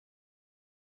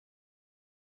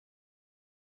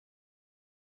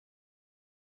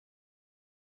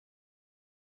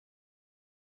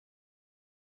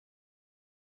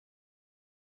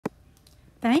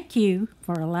Thank you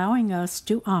for allowing us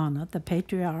to honor the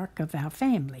patriarch of our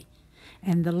family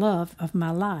and the love of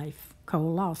my life,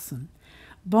 Cole Lawson.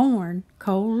 Born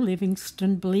Cole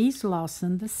Livingston Blease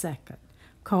Lawson II,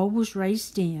 Cole was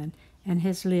raised in and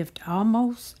has lived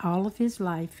almost all of his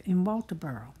life in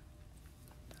Walterboro.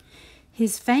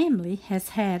 His family has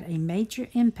had a major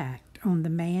impact on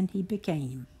the man he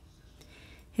became.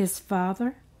 His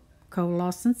father, Cole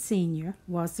Lawson Sr.,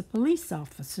 was a police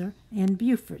officer in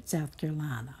Beaufort, South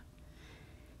Carolina.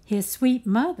 His sweet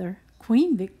mother,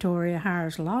 Queen Victoria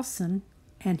Hires Lawson,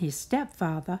 and his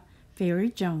stepfather, Ferry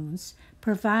Jones,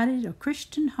 provided a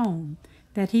Christian home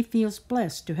that he feels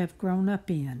blessed to have grown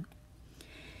up in.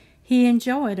 He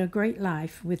enjoyed a great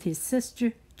life with his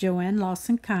sister, Joanne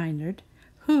Lawson Kynard,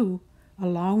 who,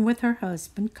 along with her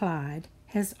husband, Clyde,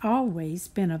 has always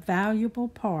been a valuable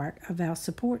part of our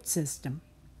support system.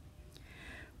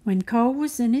 When Cole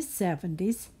was in his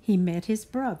 70s, he met his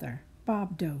brother,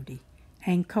 Bob Doty,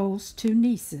 and Cole's two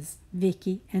nieces,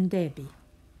 Vicky and Debbie.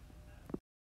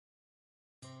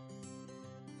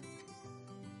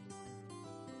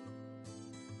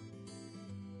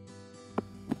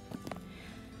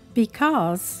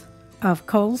 Because of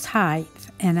Cole's height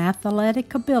and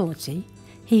athletic ability,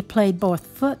 he played both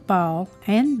football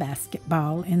and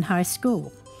basketball in high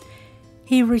school.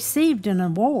 He received an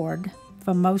award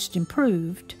for Most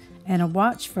Improved and a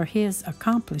watch for his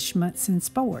accomplishments in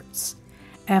sports.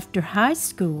 After high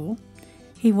school,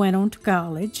 he went on to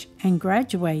college and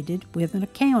graduated with an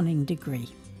accounting degree.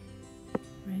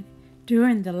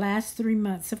 During the last 3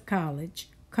 months of college,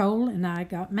 Cole and I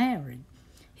got married.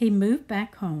 He moved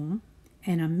back home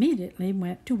and immediately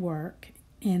went to work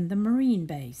in the Marine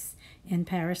base in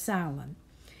Parris Island.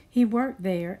 He worked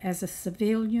there as a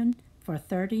civilian for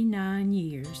 39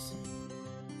 years.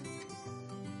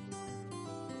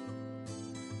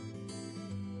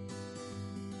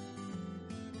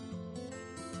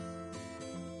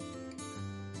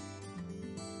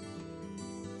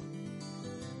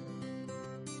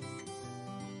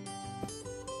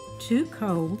 To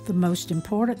Cole, the most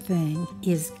important thing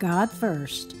is God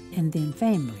first and then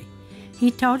family.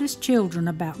 He taught his children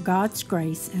about God's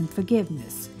grace and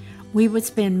forgiveness. We would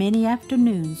spend many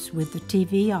afternoons with the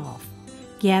TV off,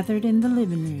 gathered in the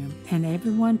living room, and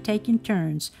everyone taking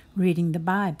turns reading the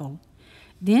Bible.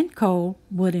 Then Cole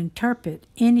would interpret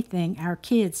anything our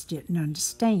kids didn't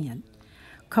understand.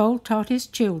 Cole taught his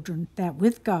children that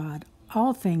with God,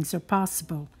 all things are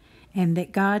possible, and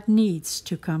that God needs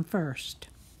to come first.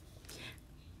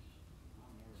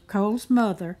 Cole's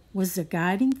mother was a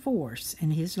guiding force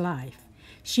in his life.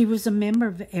 She was a member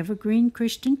of the Evergreen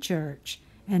Christian Church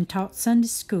and taught Sunday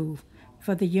school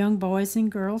for the young boys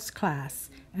and girls class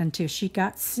until she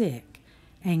got sick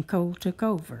and Cole took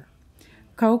over.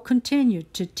 Cole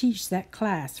continued to teach that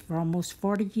class for almost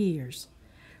 40 years.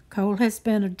 Cole has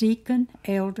been a deacon,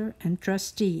 elder, and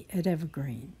trustee at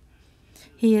Evergreen.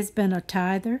 He has been a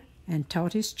tither and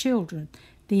taught his children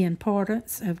the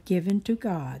importance of giving to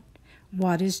God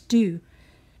what is due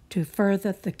to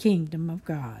further the kingdom of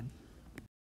God.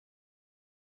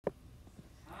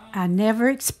 I never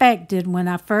expected when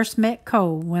I first met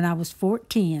Cole when I was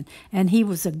 14 and he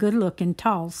was a good-looking,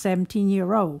 tall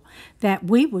 17-year-old that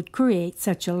we would create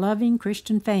such a loving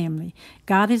Christian family.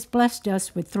 God has blessed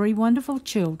us with 3 wonderful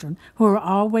children who are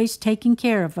always taking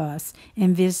care of us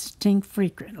and visiting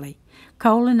frequently.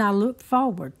 Cole and I look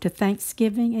forward to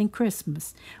Thanksgiving and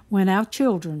Christmas when our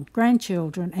children,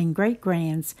 grandchildren, and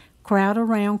great-grands crowd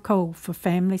around Cole for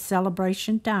family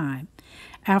celebration time.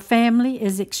 Our family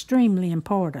is extremely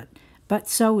important, but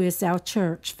so is our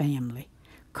church family.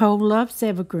 Cole loves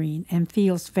Evergreen and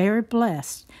feels very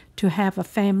blessed to have a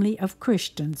family of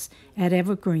Christians at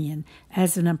Evergreen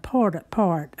as an important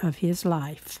part of his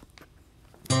life.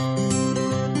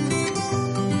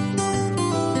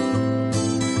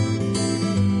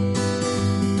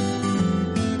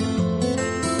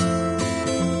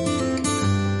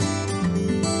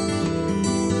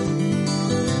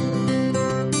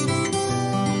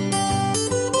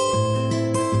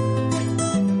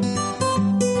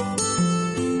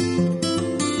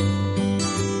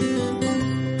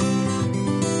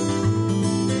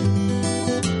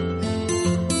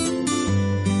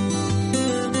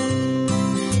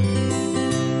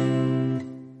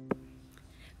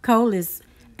 Cole is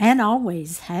and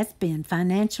always has been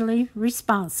financially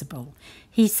responsible.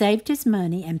 He saved his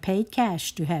money and paid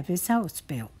cash to have his house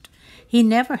built. He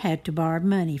never had to borrow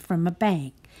money from a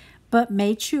bank, but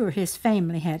made sure his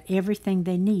family had everything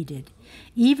they needed.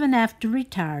 Even after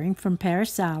retiring from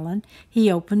Parris Island,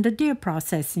 he opened a deer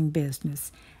processing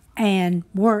business and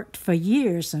worked for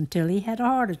years until he had a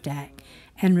heart attack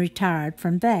and retired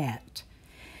from that.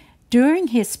 During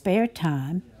his spare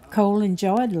time, Cole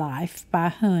enjoyed life by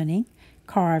hunting,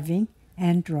 carving,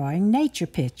 and drawing nature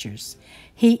pictures.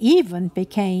 He even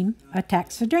became a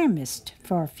taxidermist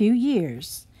for a few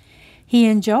years. He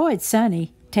enjoyed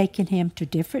Sonny taking him to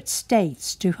different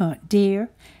states to hunt deer,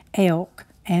 elk,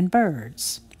 and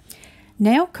birds.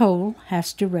 Now Cole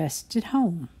has to rest at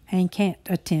home and can't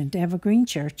attend Evergreen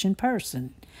Church in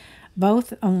person.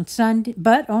 But on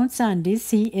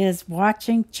Sundays he is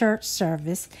watching church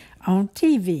service on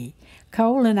TV.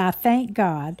 Cole and I thank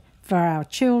God for our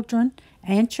children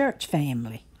and church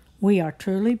family. We are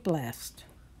truly blessed.